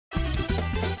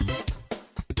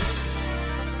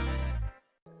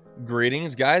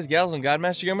Greetings, guys, gals, and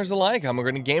Godmaster gamers alike. I'm a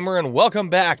Grinning Gamer, and welcome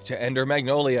back to Ender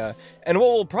Magnolia, and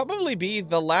what will probably be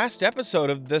the last episode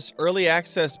of this early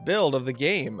access build of the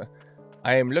game.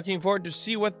 I am looking forward to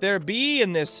see what there be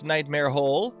in this nightmare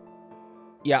hole.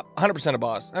 Yeah, 100% a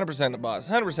boss, 100% a boss,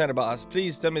 100% a boss.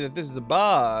 Please tell me that this is a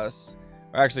boss.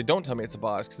 Or actually, don't tell me it's a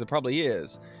boss, because it probably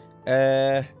is.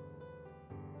 I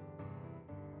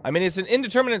mean, it's an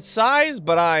indeterminate size,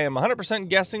 but I am 100%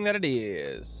 guessing that it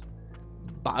is.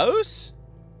 Boss?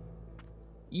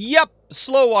 Yep,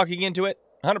 slow walking into it,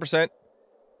 100%.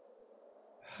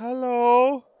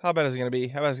 Hello? How bad is it gonna be?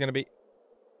 How bad is it gonna be?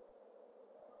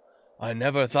 I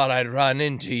never thought I'd run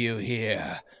into you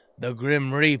here, the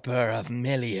Grim Reaper of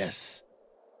Milius.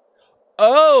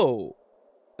 Oh!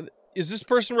 Is this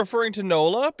person referring to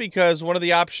Nola? Because one of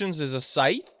the options is a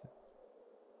scythe?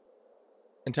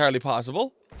 Entirely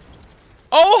possible.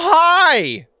 Oh,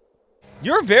 hi!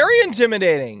 You're very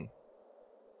intimidating.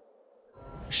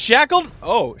 Shackled?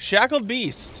 Oh, Shackled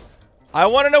Beast. I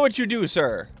want to know what you do,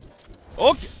 sir.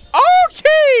 Okay.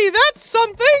 Okay, that's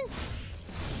something.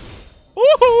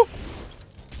 Woohoo.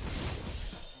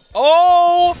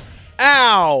 Oh,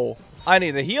 ow. I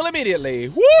need to heal immediately.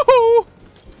 Woohoo.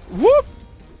 Whoop.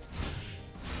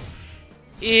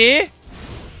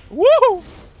 Woohoo.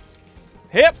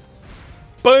 Hip.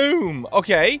 Boom.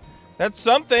 Okay, that's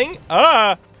something.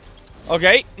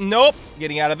 Okay, nope.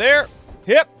 Getting out of there.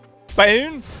 Hip.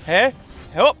 Boom. Hey.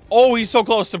 Help. Oh, he's so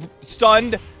close to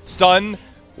stunned. Stun.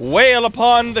 Wail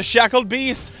upon the shackled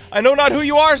beast. I know not who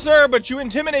you are, sir, but you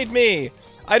intimidate me.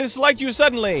 I dislike you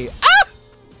suddenly. Ah!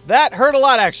 That hurt a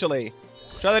lot, actually.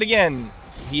 Try that again.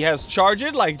 He has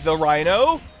charged like the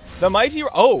rhino. The mighty...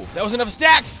 Oh, that was enough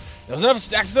stacks. That was enough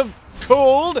stacks of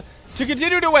cold to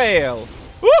continue to wail.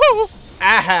 Woo!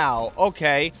 Ow.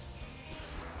 Okay.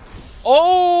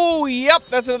 Oh, yep.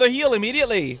 That's another heal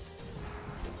immediately.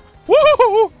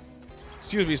 Woo!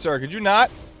 Excuse me, sir. Could you not?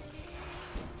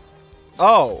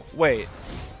 Oh, wait.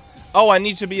 Oh, I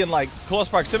need to be in, like, close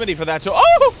proximity for that. So,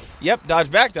 oh! Yep,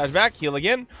 dodge back, heal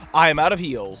again. I am out of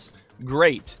heals.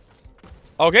 Great.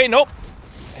 Okay, nope.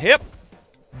 Hip.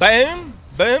 Boom.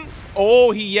 Boom.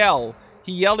 Oh, he yelled.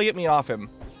 He yelled to get me off him.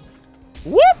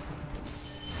 Whoop.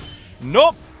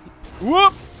 Nope.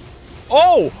 Whoop.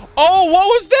 Oh. Oh, what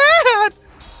was that?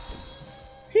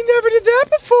 He never did that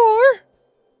before.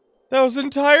 That was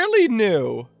entirely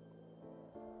new.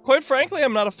 Quite frankly,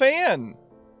 I'm not a fan.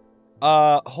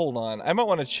 Hold on. I might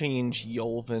want to change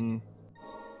Yulvin.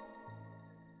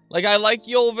 Like, I like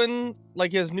Yulvin,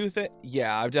 like his new thing.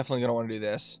 Yeah, I'm definitely going to want to do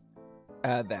this.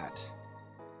 Add that.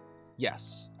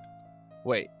 Yes.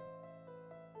 Wait.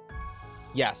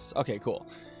 Yes. Okay, cool.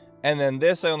 And then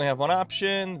this, I only have one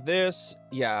option. This,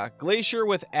 yeah. Glacier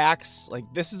with Axe. Like,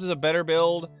 this is a better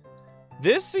build.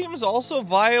 This seems also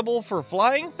viable for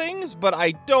flying things, but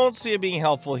I don't see it being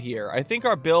helpful here. I think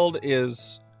our build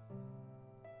is...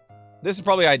 This is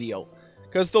probably ideal.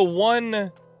 Because the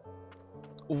one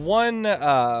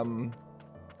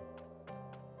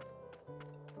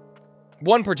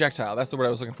projectile, that's the word I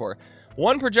was looking for.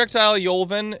 One projectile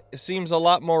Yulvin seems a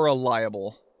lot more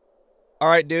reliable.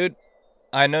 Alright, dude.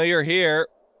 I know you're here.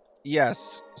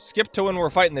 Yes. Skip to when we're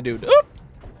fighting the dude. Oop!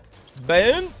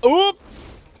 Boom! Oop!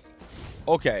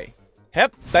 Okay.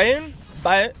 Hep, bang,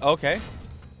 bang. Okay.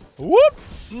 Whoop!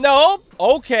 No!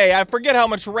 Okay, I forget how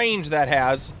much range that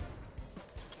has.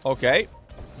 Okay.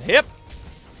 Hip.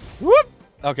 Whoop!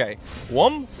 Okay.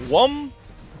 Whum, whum,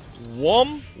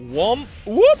 whum, whum,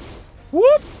 whoop!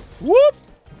 Whoop! Whoop!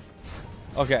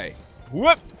 Okay.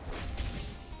 Whoop!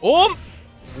 Whump!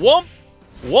 Whump!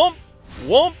 Whump!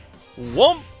 Whump!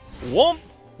 Whump! Whump!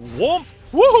 Whump!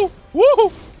 Woohoo!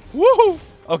 Woohoo! Woohoo!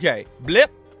 Okay.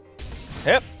 Blip.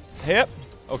 Hip. Hip.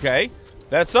 Okay.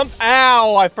 That's some...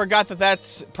 Ow! I forgot that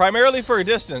that's primarily for a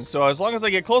distance, so as long as I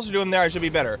get closer to him there, I should be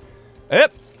better.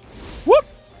 Hip. Whoop!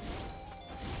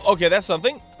 Okay, that's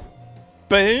something.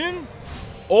 Boom!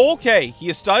 Okay, he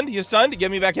is stunned. He is stunned.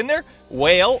 Get me back in there.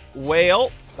 Wail.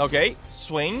 Wail. Okay.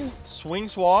 Swing. Swing,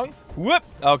 swong. Whoop!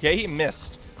 Okay, he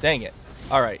missed. Dang it.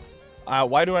 Alright.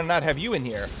 Why do I not have you in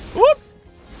here? Whoop!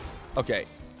 Okay.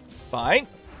 Fine.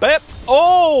 Bip.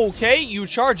 Okay, you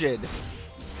charged.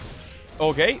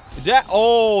 Okay.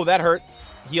 Oh, that hurt.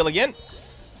 Heal again.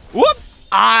 Whoop!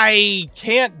 I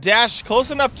can't dash close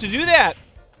enough to do that.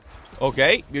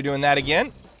 Okay, you're doing that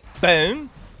again. Boom.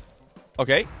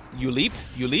 Okay, you leap.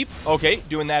 You leap. Okay,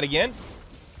 doing that again.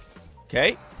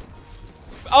 Okay.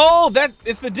 Oh,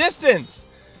 it's the distance.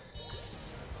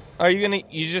 Are you gonna...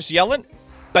 You just yelling?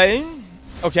 Boom.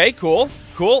 Okay, cool.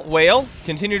 Cool. Wail.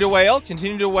 Continue to wail.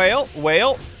 Continue to wail.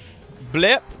 Wail.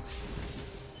 Blip.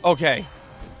 Okay.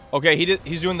 Okay,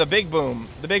 he's doing the big boom.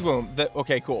 The big boom.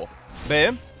 Okay, cool.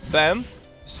 Bam. Bam.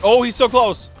 Oh, he's so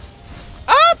close.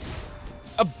 Ah!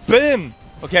 Bam.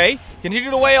 Okay.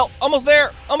 Continue to wail. Almost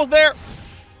there. Almost there.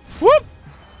 Whoop.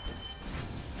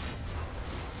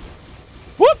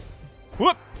 Whoop.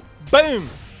 Whoop. Boom.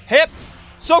 Hit.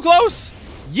 So close.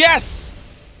 Yes.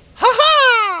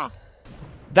 Ha-ha!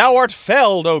 Thou art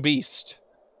felled, O beast.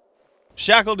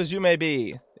 Shackled as you may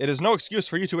be, it is no excuse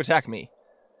for you to attack me.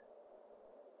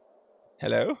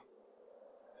 Hello?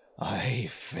 I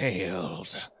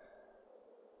failed.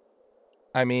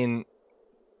 I mean,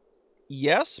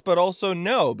 yes, but also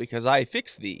no, because I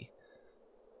fix thee.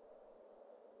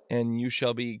 And you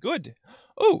shall be good.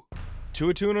 Oh, 2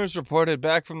 attuners reported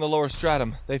back from the lower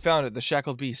stratum. They found it, the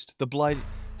shackled beast. The blight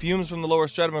fumes from the lower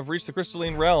stratum have reached the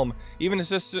crystalline realm. Even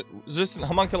resistant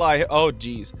homunculi. Oh,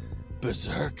 jeez.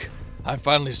 Berserk. I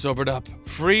finally sobered up.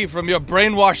 Free from your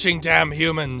brainwashing, damn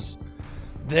humans.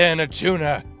 Then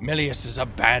Attuna, Milius's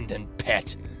abandoned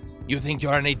pet. You think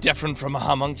you're any different from a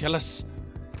homunculus?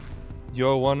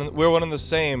 We're one and the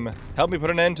same. Help me put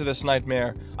an end to this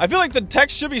nightmare. I feel like the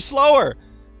text should be slower.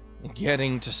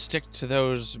 Getting to stick to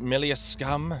those Milius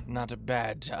scum? Not a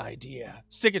bad idea.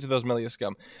 Stick it to those Milius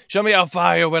scum. Show me how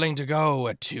far you're willing to go,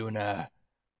 Attuna.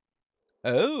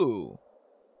 Oh.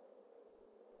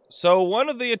 So one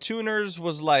of the attuners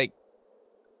was like,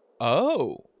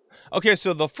 oh. Okay,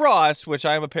 so the Frost, which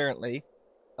I am apparently,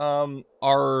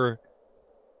 are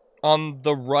on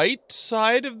the right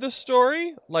side of the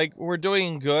story. Like, we're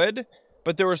doing good.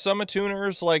 But there were some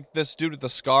attuners, like this dude with the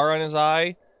scar on his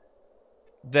eye,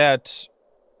 that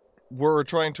were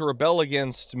trying to rebel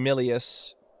against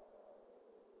Milius.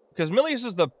 Because Milius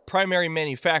is the primary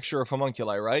manufacturer of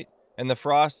homunculi, right? And the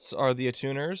Frosts are the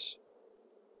attuners.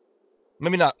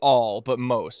 Maybe not all, but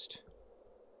most.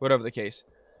 Whatever the case.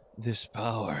 This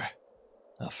power,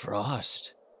 a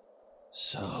frost.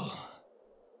 So,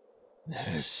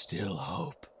 there's still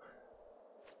hope.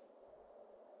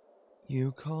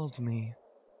 You called me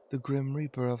the Grim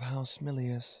Reaper of House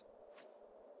Milius.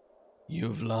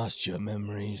 You've lost your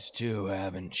memories too,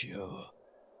 haven't you?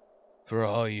 For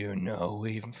all you know,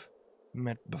 we've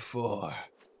met before.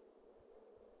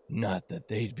 Not that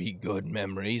they'd be good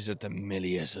memories if the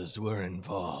Miliuses were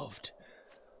involved.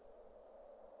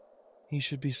 He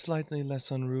should be slightly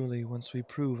less unruly once we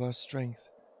prove our strength.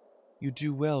 You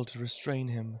do well to restrain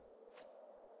him.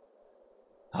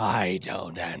 I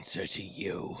don't answer to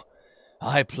you.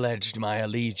 I pledged my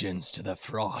allegiance to the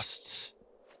Frosts.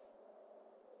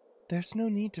 There's no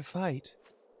need to fight.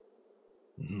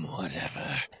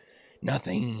 Whatever.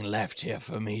 Nothing left here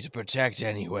for me to protect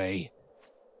anyway.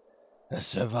 A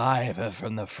survivor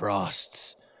from the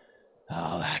Frosts.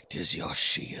 I'll act as your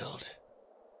shield.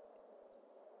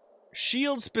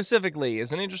 Shield specifically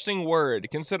is an interesting word,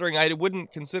 considering I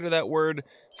wouldn't consider that word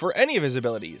for any of his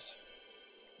abilities.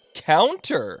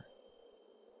 Counter?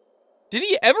 Did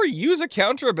he ever use a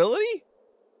counter ability?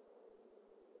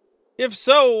 If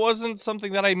so, it wasn't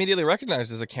something that I immediately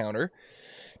recognized as a counter.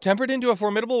 Tempered into a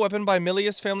formidable weapon by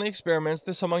Milius family experiments,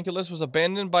 this homunculus was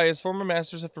abandoned by his former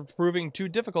masters after proving too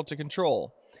difficult to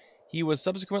control. He was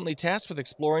subsequently tasked with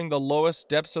exploring the lowest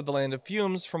depths of the Land of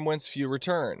Fumes, from whence few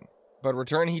return. But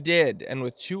return he did, and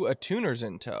with 2 attuners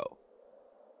in tow.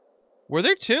 Were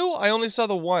there 2? I only saw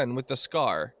the one with the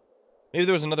scar. Maybe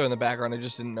there was another in the background, I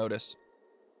just didn't notice.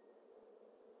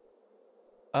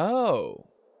 Oh.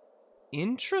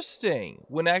 Interesting.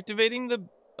 When activating the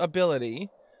ability,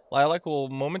 Lilac will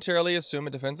momentarily assume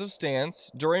a defensive stance,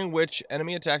 during which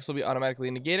enemy attacks will be automatically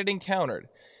negated and countered.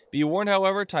 Be warned,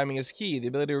 however, timing is key. The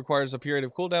ability requires a period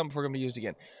of cooldown before it can be used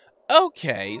again.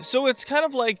 Okay, so it's kind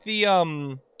of like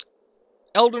the,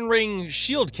 Elden Ring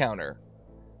shield counter.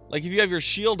 Like, if you have your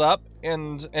shield up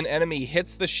and an enemy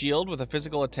hits the shield with a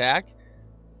physical attack,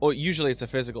 well, usually it's a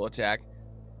physical attack.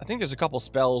 I think there's a couple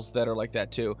spells that are like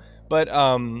that too. But,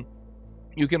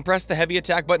 you can press the heavy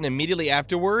attack button immediately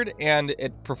afterward, and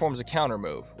it performs a counter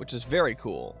move, which is very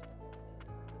cool.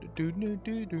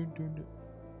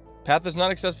 Peth is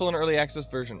not accessible in early access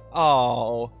version.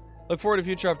 Oh, look forward to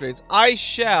future updates. I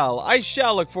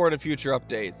shall look forward to future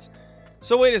updates.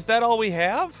 So wait, is that all we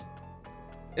have?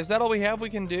 Is that all we have we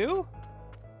can do?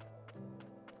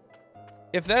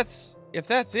 If that's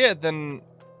it, then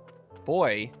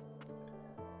boy,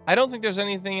 I don't think there's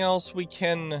anything else we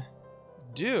can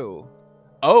do.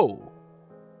 Oh,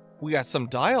 we got some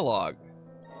dialogue.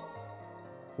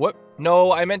 What?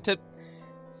 No, I meant to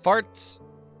farts.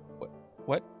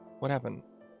 What happened?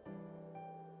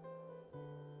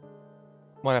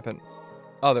 What happened?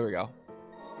 Oh, there we go.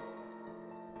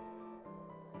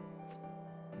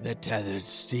 The tethered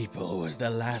steeple was the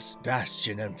last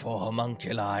bastion for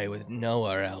homunculi with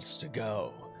nowhere else to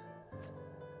go.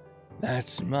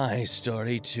 That's my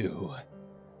story too.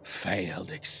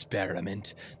 Failed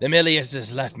experiment. The Milius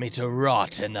has left me to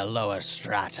rot in the lower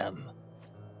stratum.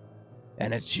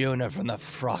 And a tuner from the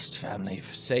Frost family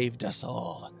saved us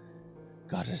all.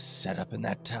 Got us set up in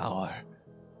that tower.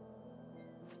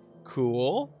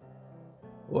 Cool.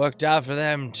 Worked out for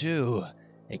them too.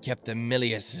 It kept the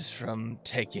Miliuses from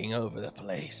taking over the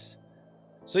place.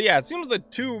 So yeah, it seems the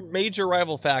two major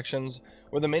rival factions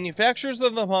were the manufacturers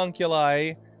of the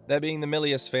homunculi, that being the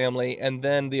Milius family, and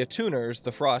then the attuners,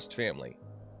 the Frost family.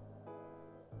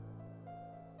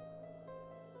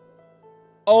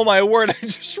 Oh my word, I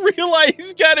just realized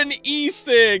he's got an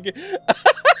e-cig!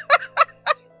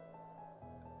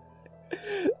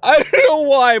 I don't know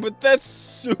why, but that's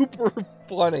super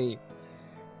funny.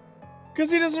 Because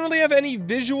he doesn't really have any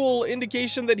visual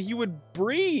indication that he would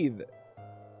breathe.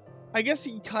 I guess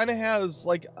he kind of has,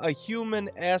 like, a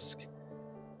human-esque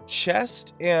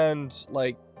chest and,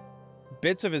 like,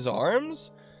 bits of his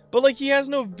arms. But, like, he has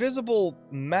no visible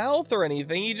mouth or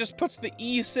anything. He just puts the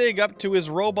e-cig up to his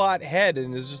robot head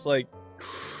and is just like...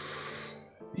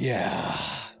 Yeah.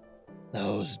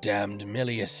 Those damned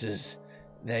Miliuses.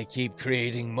 They keep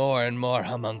creating more and more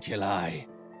homunculi.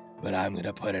 But I'm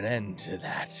gonna put an end to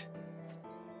that.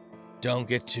 Don't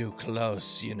get too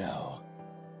close, you know.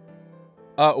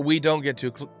 We don't get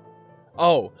too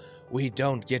we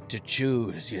don't get to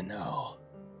choose, you know.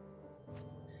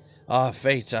 Our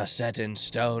fates are set in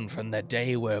stone from the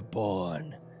day we're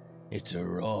born. It's a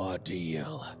raw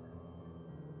deal.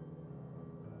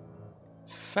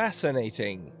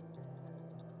 Fascinating.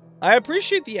 I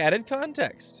appreciate the added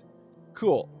context.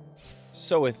 Cool.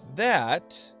 So with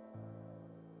that...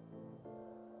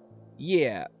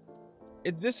 Yeah.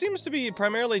 This seems to be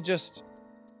primarily just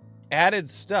added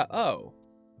stuff.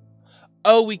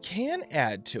 Oh, we can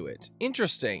add to it.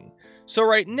 Interesting. So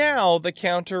right now, the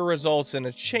counter results in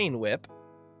a chain whip.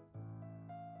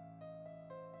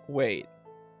 Wait.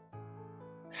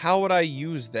 How would I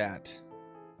use that?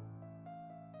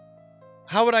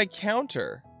 How would I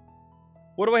counter?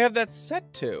 What do I have that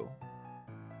set to?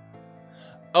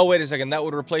 Oh, wait a second. That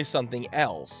would replace something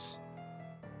else.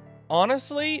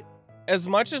 Honestly, as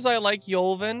much as I like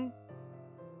Yolvin...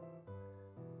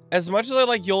 As much as I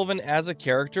like Yolvin as a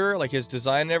character, like his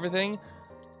design and everything,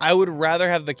 I would rather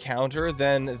have the counter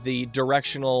than the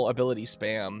directional ability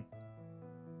spam.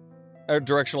 Or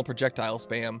directional projectile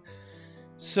spam.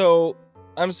 So,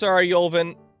 I'm sorry,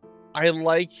 Yolvin. I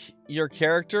like your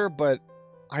character, but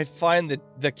I find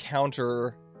the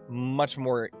counter much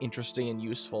more interesting and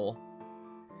useful.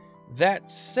 That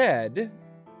said,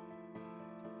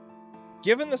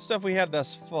 given the stuff we have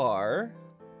thus far...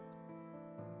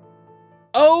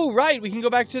 Oh, right! We can go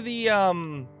back to the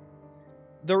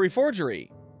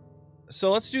reforgery. So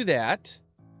let's do that.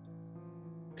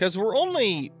 Because we're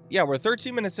only... Yeah, we're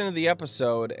 13 minutes into the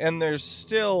episode, and there's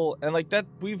still... And like that,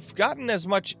 we've gotten as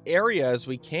much area as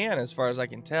we can, as far as I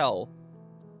can tell.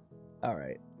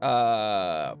 Alright.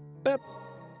 Bep.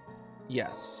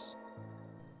 Yes.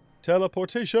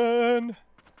 Teleportation!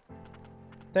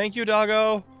 Thank you,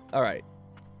 doggo! Alright.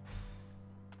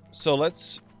 So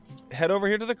let's head over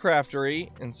here to the craftery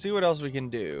and see what else we can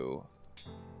do.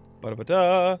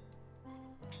 Ba-da-ba-da!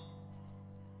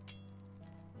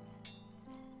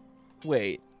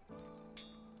 Wait.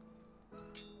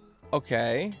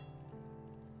 Okay.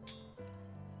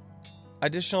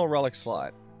 Additional relic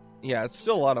slot. Yeah, it's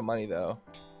still a lot of money, though.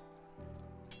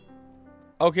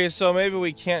 Okay, so maybe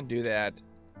we can't do that.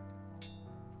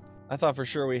 I thought for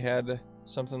sure we had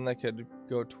something that could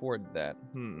go toward that.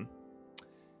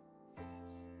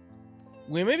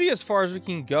 We may be as far as we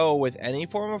can go with any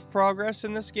form of progress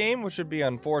in this game, which would be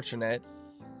unfortunate.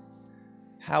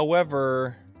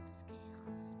 However,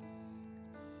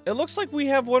 it looks like we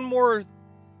have one more,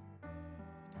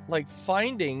 like,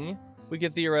 finding we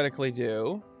could theoretically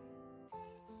do.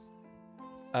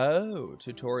 Oh,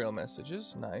 tutorial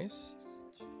messages. Nice.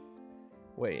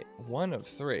 Wait, 1 of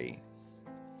 3.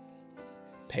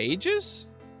 Pages?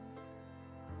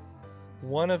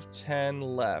 1 of 10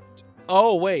 left.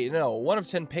 Oh, wait, no. 1 of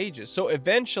 10 pages. So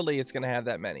eventually it's going to have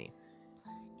that many.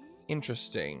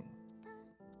 Interesting.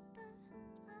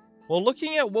 Well,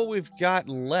 looking at what we've got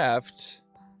left,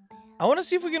 I want to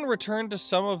see if we can return to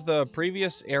some of the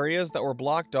previous areas that were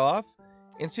blocked off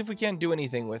and see if we can't do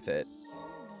anything with it.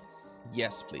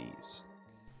 Yes, please.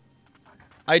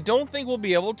 I don't think we'll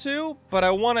be able to, but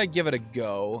I want to give it a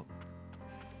go.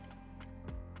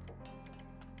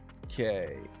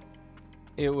 Okay.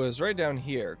 It was right down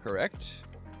here, correct?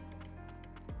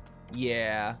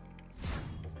 Yeah.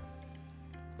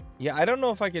 Yeah, I don't know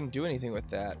if I can do anything with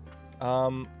that.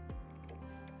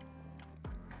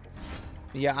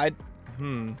 Yeah,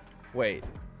 wait.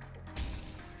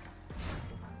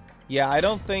 Yeah, I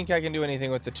don't think I can do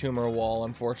anything with the tumor wall,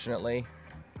 unfortunately.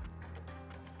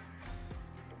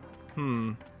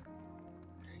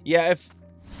 Yeah, if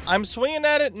I'm swinging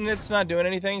at it and it's not doing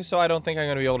anything, so I don't think I'm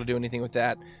going to be able to do anything with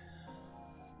that.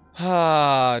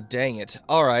 Ah, dang it.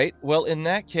 Alright, well, in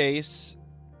that case...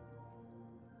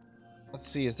 Let's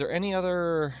see, is there any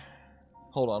other...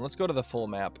 Hold on, let's go to the full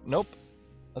map. Nope.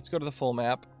 Let's go to the full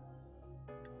map.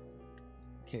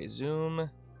 Okay, zoom.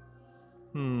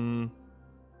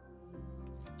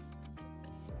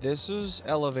 This is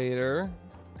elevator.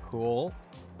 Cool.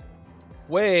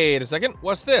 Wait a second.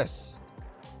 What's this?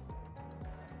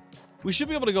 We should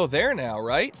be able to go there now,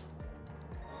 right?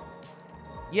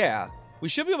 Yeah, we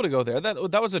should be able to go there.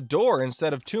 That was a door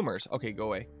instead of tumors. Okay, go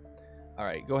away. All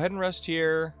right, go ahead and rest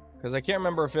here, because I can't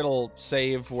remember if it'll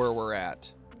save where we're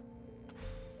at.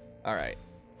 All right.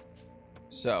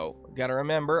 So, gotta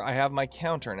remember, I have my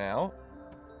counter now.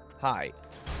 Hi.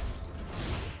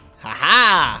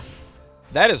 Haha!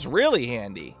 That is really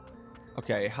handy.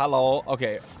 Okay, hello.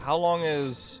 Okay, how long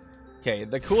is... Okay,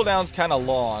 the cooldown's kind of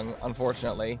long,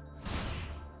 unfortunately.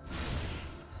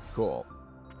 Cool.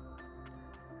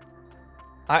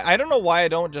 I don't know why I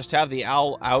don't just have the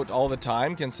owl out all the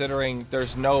time, considering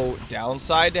there's no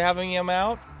downside to having him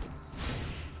out.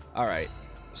 Alright,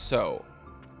 so...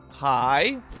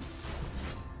 Hi.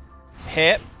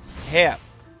 Hip. Hip.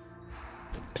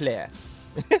 Pleh.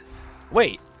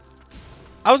 Wait.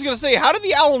 I was going to say, how did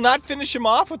the owl not finish him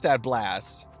off with that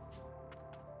blast?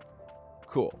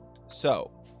 Cool.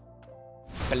 So.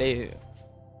 Pleh.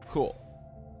 Cool.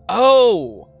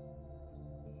 Oh!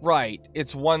 Right.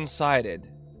 It's one-sided.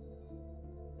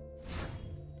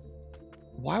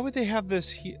 Why would they have this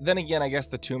here? Then again, I guess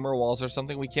the tumor walls are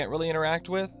something we can't really interact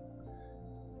with.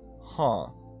 Huh.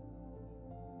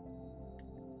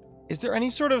 Is there any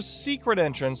sort of secret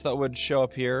entrance that would show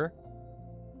up here?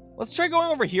 Let's try going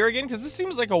over here again, because this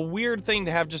seems like a weird thing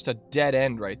to have just a dead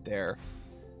end right there.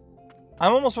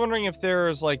 I'm almost wondering if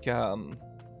there's like a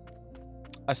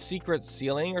secret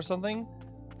ceiling or something.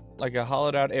 Like a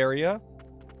hollowed out area.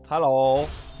 Hello.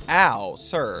 Ow,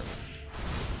 sir.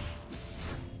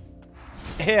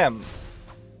 Him.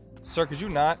 Sir, could you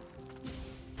not?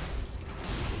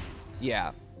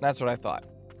 Yeah, that's what I thought.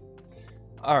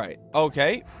 Alright,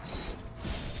 okay.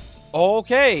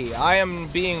 Okay, I am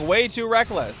being way too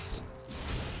reckless.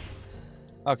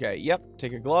 Okay, yep,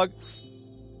 take a glug.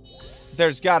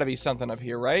 There's gotta be something up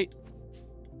here, right?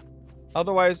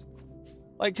 Otherwise,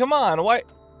 like, come on,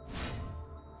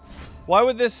 why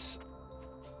would this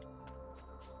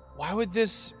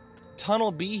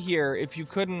tunnel be here if you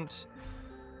couldn't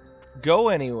go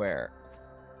anywhere?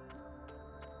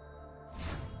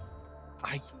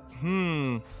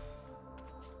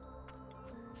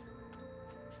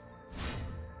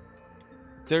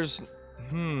 There's,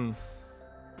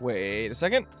 wait a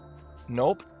second.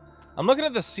 Nope. I'm looking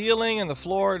at the ceiling and the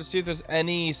floor to see if there's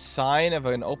any sign of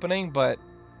an opening, but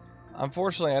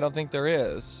unfortunately, I don't think there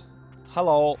is.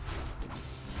 Hello.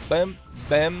 Bim,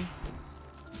 bim.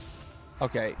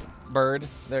 Okay, bird.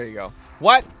 There you go.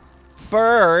 What?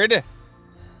 Bird?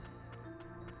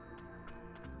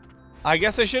 I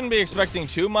guess I shouldn't be expecting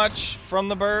too much from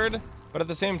the bird, but at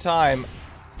the same time,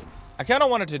 I kind of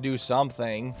wanted to do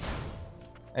something.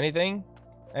 Anything?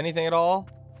 Anything at all?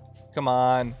 Come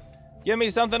on. Give me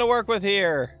something to work with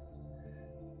here.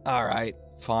 Alright,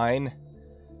 fine.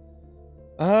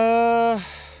 And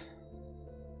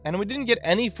we didn't get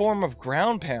any form of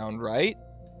ground pound, right?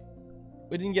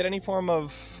 We didn't get any form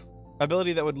of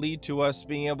ability that would lead to us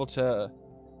being able to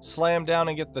slam down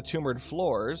and get the tumored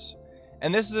floors.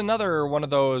 And this is another one of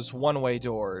those one-way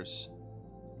doors.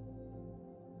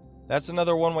 That's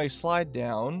another one-way slide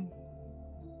down.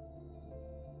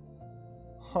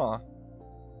 Huh.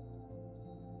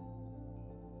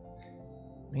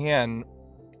 Man.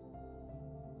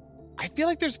 I feel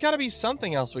like there's got to be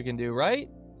something else we can do, right?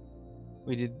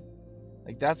 We did...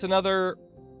 Like, that's another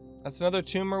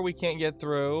tumor we can't get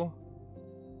through.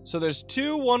 So there's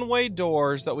 2 one-way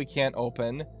doors that we can't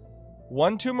open.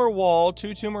 1 tumor wall,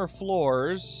 2 tumor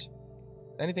floors.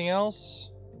 Anything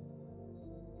else?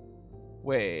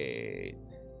 Wait.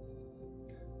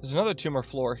 There's another tumor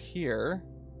floor here.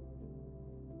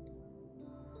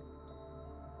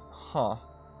 Huh.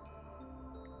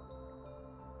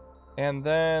 And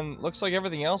then, looks like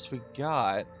everything else we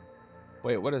got.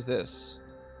 Wait, what is this?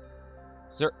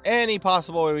 Is there any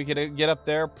possible way we could get up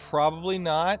there? Probably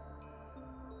not.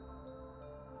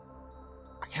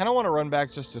 I kind of want to run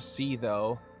back just to see,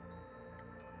 though.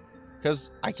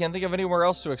 Because I can't think of anywhere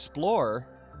else to explore.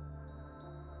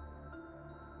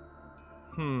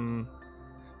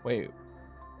 Wait.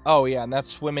 Oh, yeah, and that's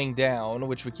swimming down,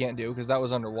 which we can't do because that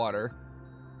was underwater.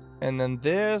 And then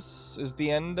this is the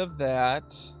end of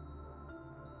that.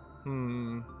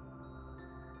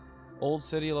 Old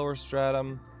city, lower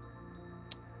stratum.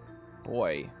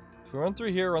 Boy. If we run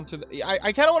through here, run through the...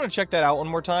 I kind of want to check that out one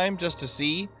more time just to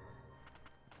see.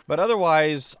 But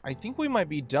otherwise, I think we might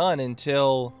be done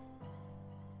until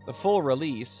the full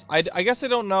release. I guess I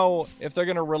don't know if they're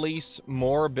going to release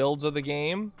more builds of the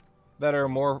game that are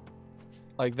more...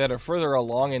 like, that are further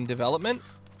along in development.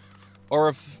 Or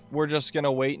if we're just going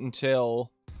to wait until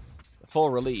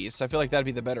full release. I feel like that'd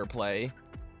be the better play.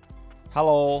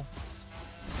 Hello.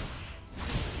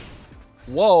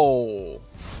 Whoa.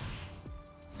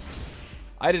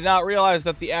 I did not realize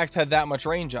that the axe had that much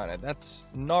range on it. That's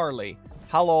gnarly.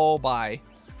 Hello, bye.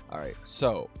 Alright,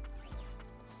 so.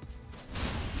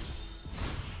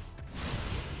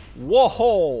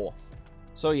 Whoa!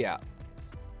 So, yeah.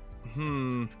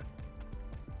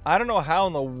 I don't know how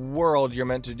in the world you're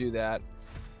meant to do that.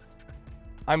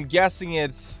 I'm guessing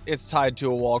it's tied to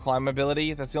a wall climb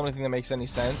ability. That's the only thing that makes any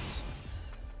sense.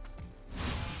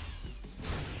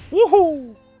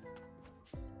 Woohoo!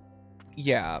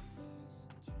 Yeah.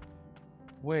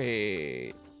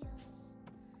 Wait.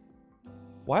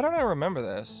 Why don't I remember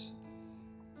this?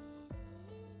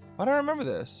 Why don't I remember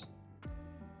this?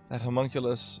 That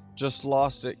homunculus just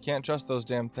lost it. Can't trust those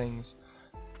damn things.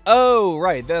 Oh,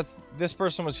 right. This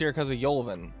person was here because of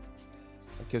Yolvin.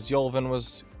 Because Yolvin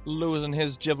was losing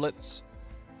his giblets.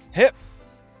 Hip.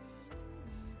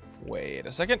 Wait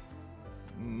a second.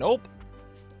 Nope.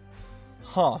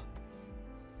 Huh.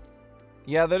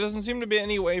 Yeah, there doesn't seem to be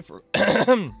any way for...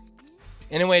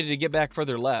 any way to get back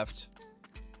further left.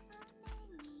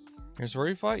 Here's where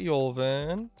we fight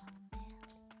Yolvin.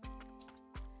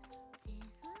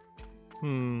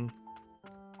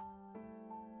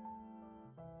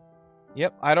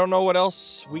 Yep, I don't know what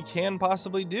else we can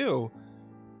possibly do.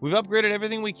 We've upgraded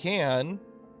everything we can.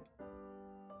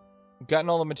 Gotten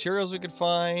all the materials we could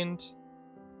find.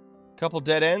 A couple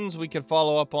dead ends we could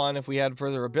follow up on if we had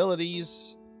further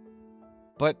abilities.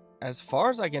 But as far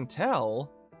as I can tell,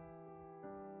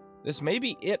 this may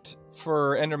be it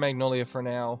for Ender Magnolia for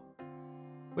now.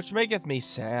 Which maketh me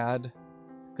sad.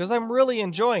 Because I'm really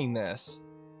enjoying this.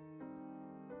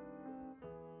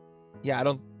 Yeah, I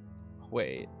don't...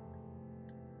 Wait.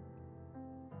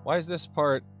 Why is this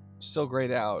part still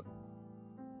grayed out?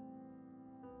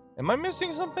 Am I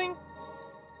missing something?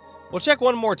 We'll check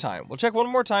one more time. We'll check one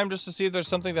more time just to see if there's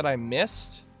something that I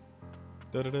missed.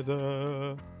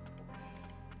 Da-da-da-da.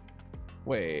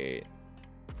 Wait.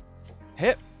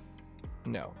 Hit?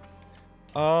 No.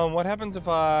 What happens if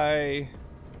I...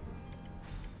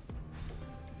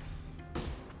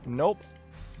 Nope.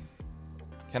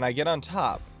 Can I get on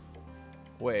top?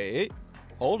 Wait.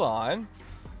 Hold on.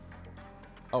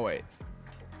 Oh, wait.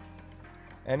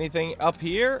 Anything up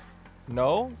here?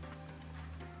 No.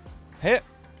 Hit.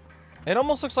 It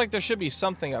almost looks like there should be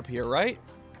something up here, right?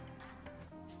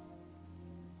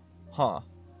 Huh.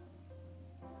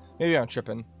 Maybe I'm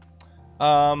tripping.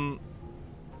 That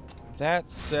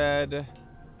said,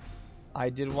 I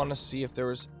did want to see if there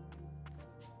was...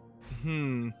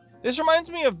 This reminds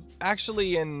me of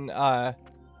actually in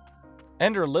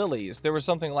Ender Lilies. There was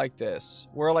something like this,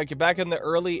 where like back in the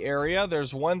early area,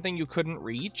 there's one thing you couldn't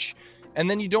reach, and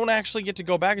then you don't actually get to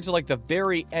go back until like the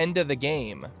very end of the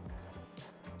game.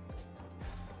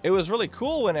 It was really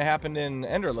cool when it happened in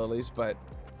Ender Lilies, but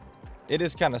it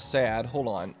is kind of sad. Hold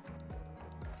on.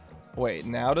 Wait,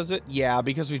 now does it? Yeah,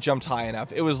 because we jumped high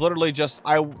enough. It was literally just,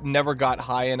 I never got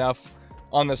high enough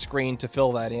on the screen to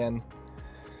fill that in.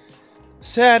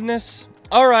 Sadness.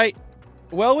 All right.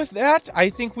 Well, with that, I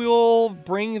think we will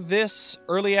bring this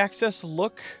early access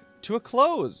look to a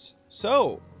close.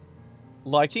 So,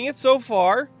 liking it so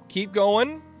far. Keep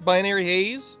going. Binary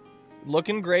Haze.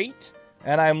 Looking great.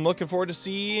 And I'm looking forward to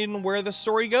seeing where the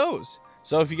story goes.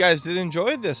 So if you guys did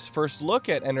enjoy this first look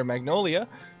at Ender Magnolia,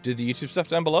 do the YouTube stuff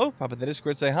down below, pop in the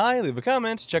Discord, say hi, leave a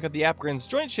comment, check out the Apkinz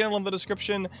joint channel in the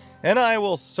description, and I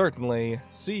will certainly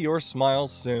see your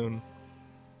smiles soon.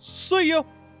 See ya!